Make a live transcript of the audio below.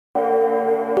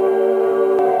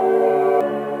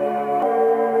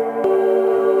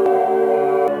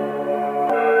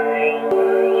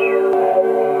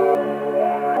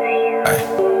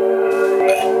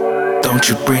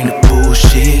Don't you bring the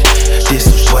bullshit this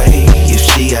way. If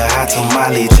she a hot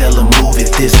tamale, tell her move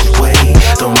it this way.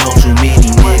 Don't know too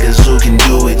many niggas who can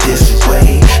do it this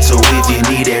way. So if you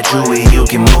need that jewelry, you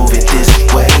can move it this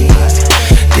way.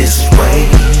 This way.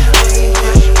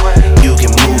 You can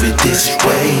move it this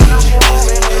way.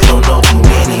 Don't know too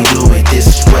many do it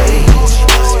this way.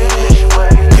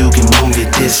 You can move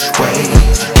it this way.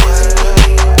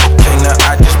 Okay, now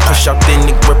I just push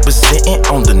authentic representing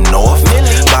on the north.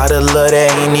 Bottle of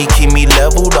that Henny keep me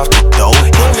leveled off the dope.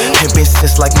 Pimpin'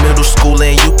 since like middle school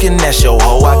and you can ask your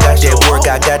hoe. I got that work,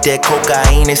 I got that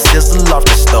cocaine and sizzle off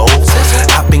the stove.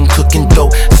 I've been cooking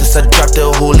dope since I dropped the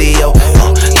Julio.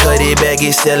 Cut it, bag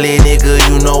it, sell it, nigga,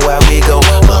 you know how we go.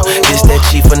 This that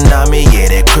cheap phenomenon, yeah,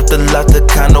 that crypto lot the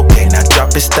con. Okay, now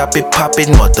drop it, stop it, pop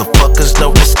it, motherfuckers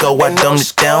know disco. I dumbed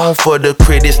it down for the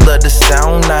critics, love the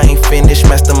sound. I ain't finished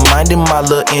masterminding my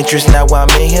little interest. Now I'm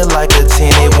in here like a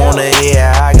tenant, wanna hear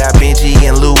I got Benji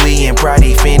and Louis and Pride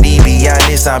Fendi. Be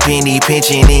honest, I'm penny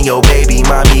pinching in your baby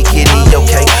mommy kitty.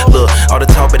 Okay, look, all the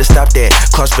talk better stop that.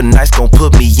 Clause for nice gon'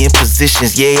 put me in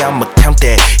positions, yeah, I'ma count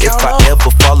that. If I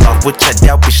ever fall off, which I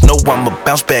doubt, bitch, know I'ma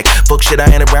bounce back. Fuck shit, I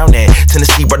ain't around that.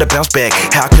 Tennessee, brother, bounce back.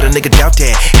 How could a nigga doubt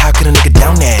that? How could a nigga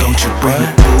down that? Don't you bring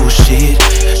the bullshit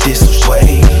this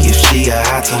way. If she a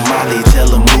hot tamale, tell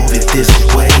her move it this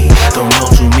way. Don't know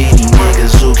too many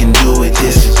niggas who can do it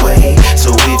this way.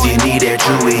 So if you need that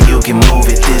jewelry, you can move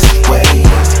it this way.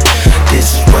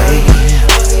 This way.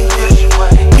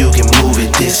 You can move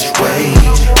it this way.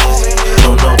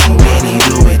 Don't know too many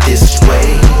do it this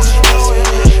way.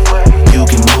 You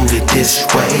can move it this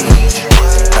way.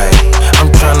 Ay, I'm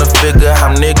tryna figure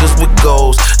how niggas with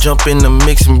goals jump in the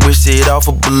mix and risk it off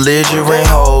of belligerent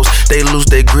hoes. They lose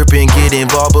their grip and get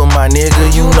involved, but my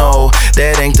nigga, you know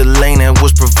that ain't the lane that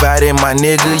was provided, my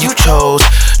nigga, you chose.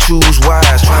 Choose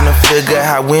wise, tryna figure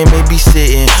how women be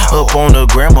sitting up on the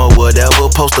gram or whatever.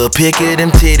 Post a pic of them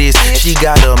titties. She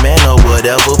got a man or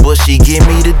whatever, but she give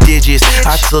me the digits.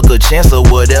 I took a chance or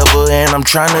whatever, and I'm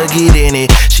tryna get in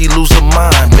it. She lose her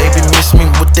mind, baby, miss me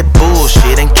with that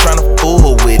bullshit. Ain't tryna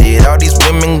fool with it. All these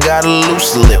women got a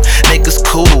loose lip. Niggas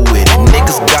cool with it.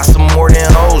 Niggas got some more than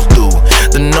hoes do.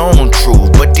 The known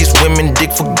truth, but these women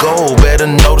dig for gold. Better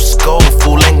know the scope.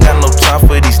 Fool ain't got no time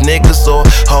for these niggas or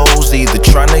hoes either.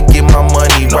 Tryna get my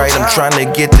money right, I'm tryna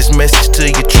get this message to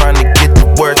you, tryna get the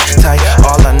words tight.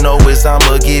 All I know is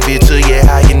I'ma give it to you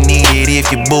how you need it.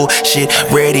 If you bullshit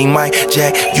ready, Mike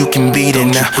Jack, you can beat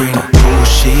it now. Bring the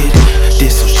bullshit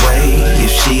this way.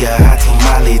 If she a hot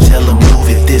tamale, tell her move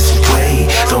it this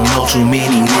way. Don't know too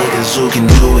many niggas who can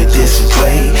do it this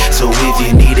way. So if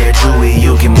you need that jewelry,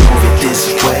 you can move it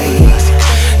this way.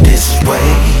 This way.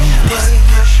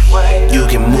 You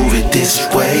can move it this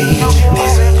way.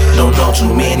 Don't know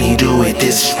too many do it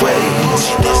this way.